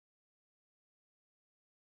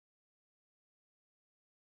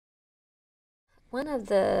One of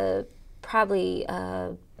the probably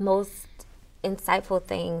most insightful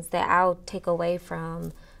things that I'll take away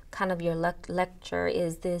from kind of your lecture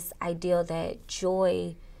is this idea that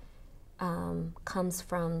joy comes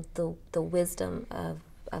from the wisdom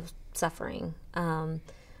of suffering,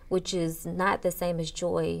 which is not the same as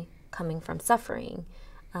joy coming from suffering.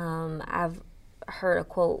 I've heard a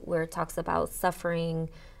quote where it talks about suffering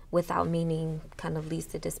without meaning kind of leads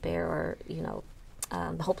to despair or,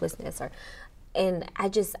 hopelessness. And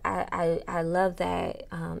I love that.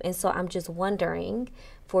 And so I'm just wondering,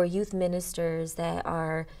 for youth ministers that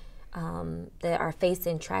are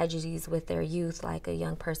facing tragedies with their youth, like a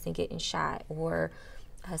young person getting shot or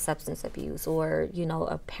substance abuse, or,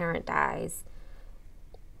 a parent dies,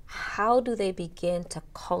 how do they begin to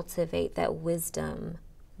cultivate that wisdom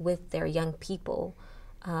with their young people?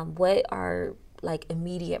 What are like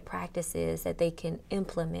immediate practices that they can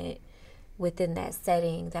implement within that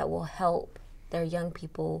setting that will help their young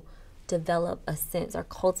people develop a sense or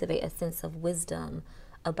cultivate a sense of wisdom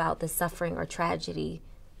about the suffering or tragedy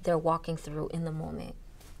they're walking through in the moment?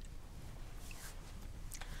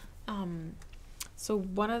 So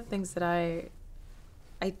one of the things that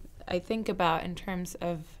I think about in terms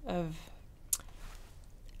of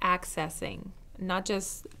accessing, not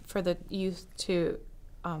just for the youth to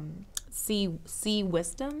see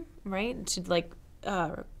wisdom, right? To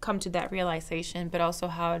come to that realization, but also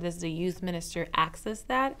how does the youth minister access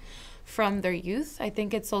that from their youth? I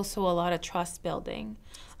think it's also a lot of trust building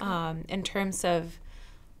in terms of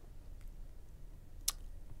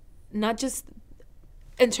not just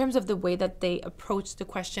in terms of the way that they approach the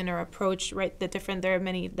question or approach, right, there are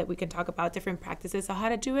many that we can talk about, different practices of how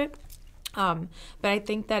to do it. But I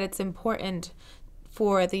think that it's important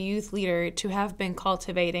for the youth leader to have been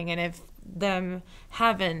cultivating, and if them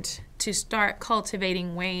haven't, to start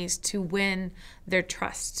cultivating ways to win their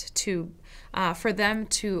trust, to for them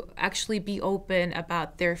to actually be open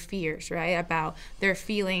about their fears, right, about their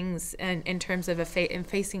feelings, and in terms of in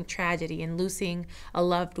facing tragedy and losing a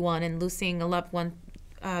loved one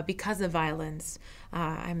because of violence.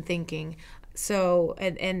 I'm thinking so,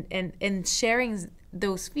 and sharing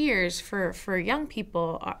those fears for young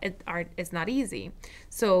people it's not easy.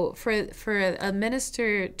 So for a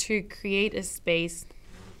minister to create a space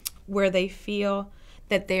where they feel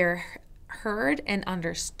that they're heard and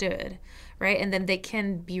understood, right, and then they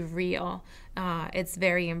can be real, it's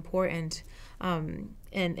very important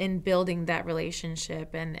in building that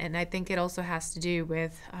relationship. And I think it also has to do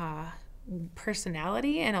with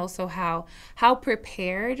personality, and also how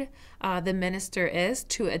prepared the minister is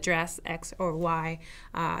to address X or Y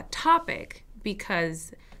topic,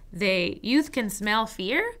 because youth can smell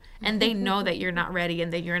fear, and they know that you're not ready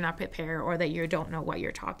and that you're not prepared, or that you don't know what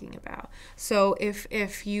you're talking about. So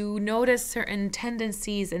if you notice certain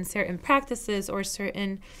tendencies and certain practices or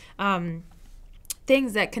certain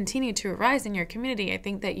things that continue to arise in your community, I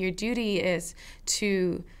think that your duty is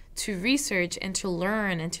to research and to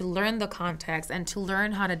learn the context and to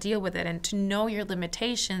learn how to deal with it, and to know your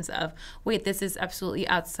limitations of, wait, this is absolutely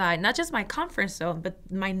outside not just my comfort zone but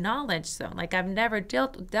my knowledge zone. Like, I've never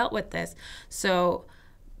dealt with this. So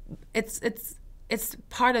it's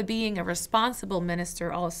part of being a responsible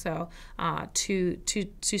minister also, to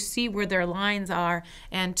see where their lines are,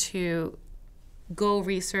 and to go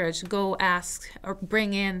research, go ask, or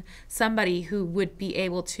bring in somebody who would be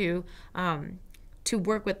able to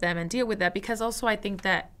work with them and deal with that. Because also I think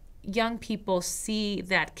that young people see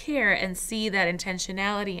that care and see that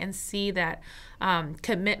intentionality and see that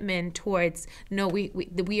commitment towards, no,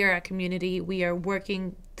 we are a community, we are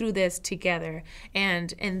working through this together,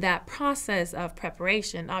 and in that process of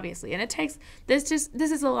preparation, obviously, and it takes this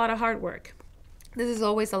is a lot of hard work. This is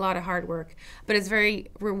always a lot of hard work, but it's very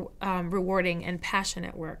rewarding and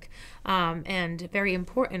passionate work, and very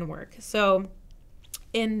important work. So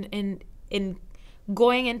in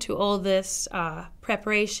going into all this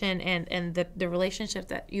preparation and the relationship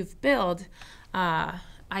that you've built,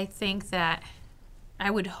 I think that I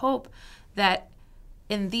would hope that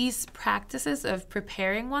in these practices of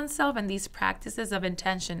preparing oneself and these practices of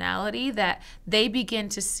intentionality, that they begin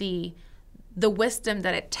to see the wisdom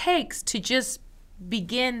that it takes to just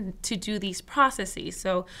begin to do these processes.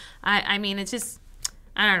 So I mean, it's just,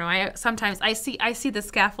 I don't know. Sometimes I see the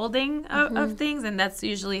scaffolding of things, and that's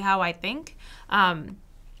usually how I think.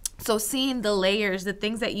 So seeing the layers, the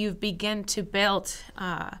things that you've begun to build.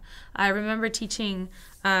 I remember teaching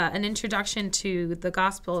an introduction to the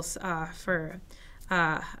Gospels for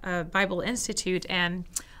a Bible Institute, and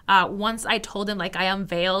once I told them, like, I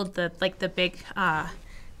unveiled the big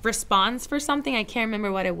response for something, I can't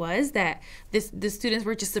remember what it was, that the students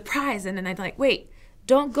were just surprised, and then I'd like, wait,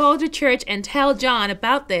 don't go to church and tell John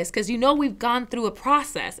about this, because you know we've gone through a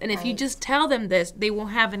process. And if you Right. just tell them this, they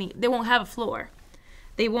won't have a floor.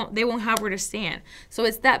 They won't have where to stand. So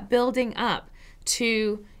it's that building up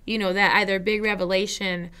to, that either big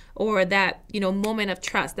revelation or that, moment of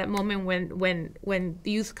trust, that moment when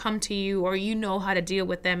youth come to you, or how to deal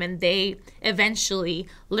with them, and they eventually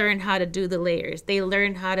learn how to do the layers. They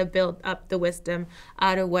learn how to build up the wisdom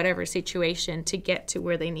out of whatever situation to get to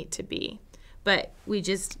where they need to be. But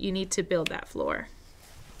you need to build that floor.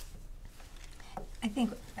 I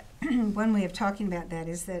think one way of talking about that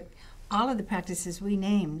is that all of the practices we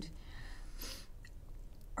named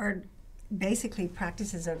are basically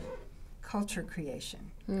practices of culture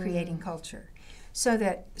creation, creating culture. So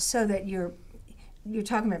that you're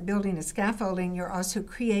talking about building a scaffolding, you're also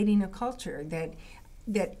creating a culture that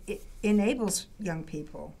it enables young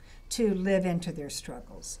people to live into their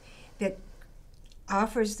struggles, that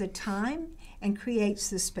offers the time and creates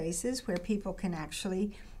the spaces where people can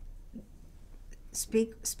actually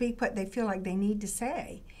speak what they feel like they need to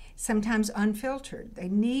say, sometimes unfiltered. They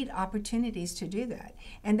need opportunities to do that.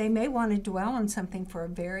 And they may want to dwell on something for a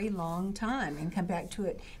very long time and come back to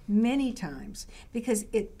it many times because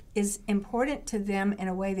it is important to them in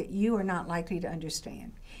a way that you are not likely to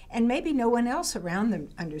understand. And maybe no one else around them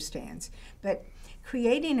understands. But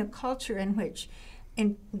creating a culture in which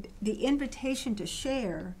the invitation to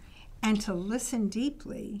share and to listen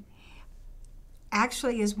deeply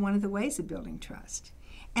actually is one of the ways of building trust.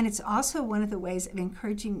 And it's also one of the ways of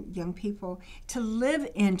encouraging young people to live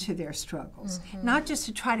into their struggles, not just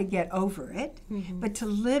to try to get over it, but to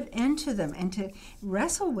live into them and to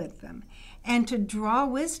wrestle with them and to draw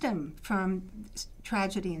wisdom from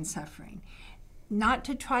tragedy and suffering, not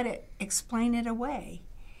to try to explain it away.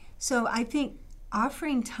 So I think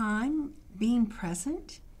offering time, being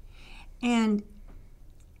present, and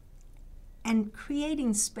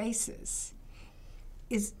creating spaces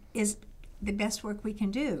is the best work we can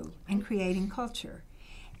do in creating culture.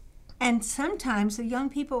 And sometimes the young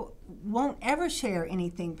people won't ever share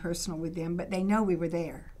anything personal with them, but they know we were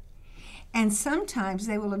there. And sometimes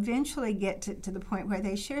they will eventually get to the point where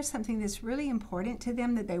they share something that's really important to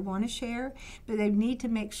them that they want to share, but they need to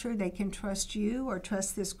make sure they can trust you or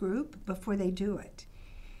trust this group before they do it.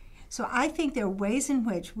 So I think there are ways in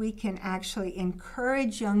which we can actually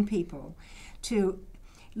encourage young people to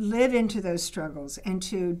live into those struggles and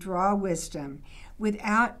to draw wisdom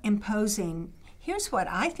without imposing, here's what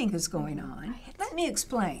I think is going on. Let me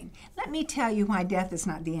explain. Let me tell you why death is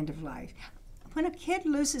not the end of life. When a kid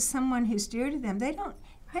loses someone who's dear to them, they don't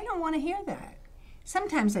want to hear that.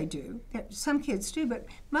 Sometimes they do. Some kids do, but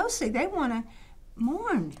mostly they want to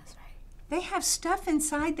mourn. That's right. They have stuff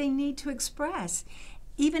inside they need to express,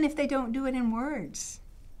 even if they don't do it in words.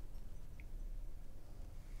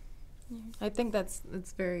 I think that's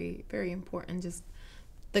very, very important. Just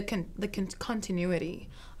the continuity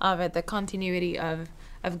of it, the continuity of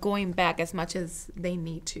going back as much as they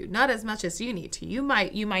need to, not as much as you need to. You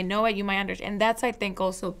might know it, you might understand, and that's I think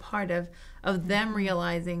also part of them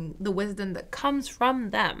realizing the wisdom that comes from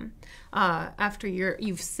them after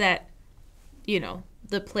you've set,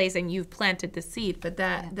 the place and you've planted the seed. But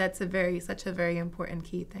that's such a very important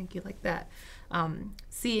key. Thank you, like that,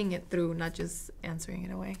 seeing it through, not just answering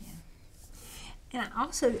it away. Yeah. And I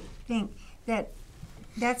also think that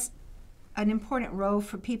that's an important role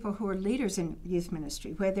for people who are leaders in youth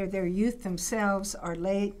ministry, whether they're youth themselves or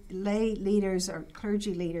lay leaders or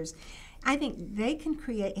clergy leaders. I think they can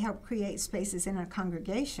help create spaces in a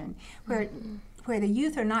congregation where the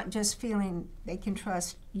youth are not just feeling they can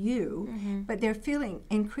trust you, but they're feeling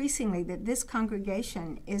increasingly that this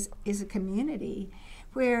congregation is a community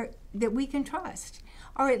that we can trust.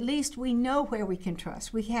 Or at least we know where we can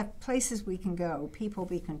trust. We have places we can go, people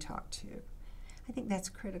we can talk to. I think that's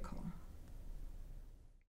critical.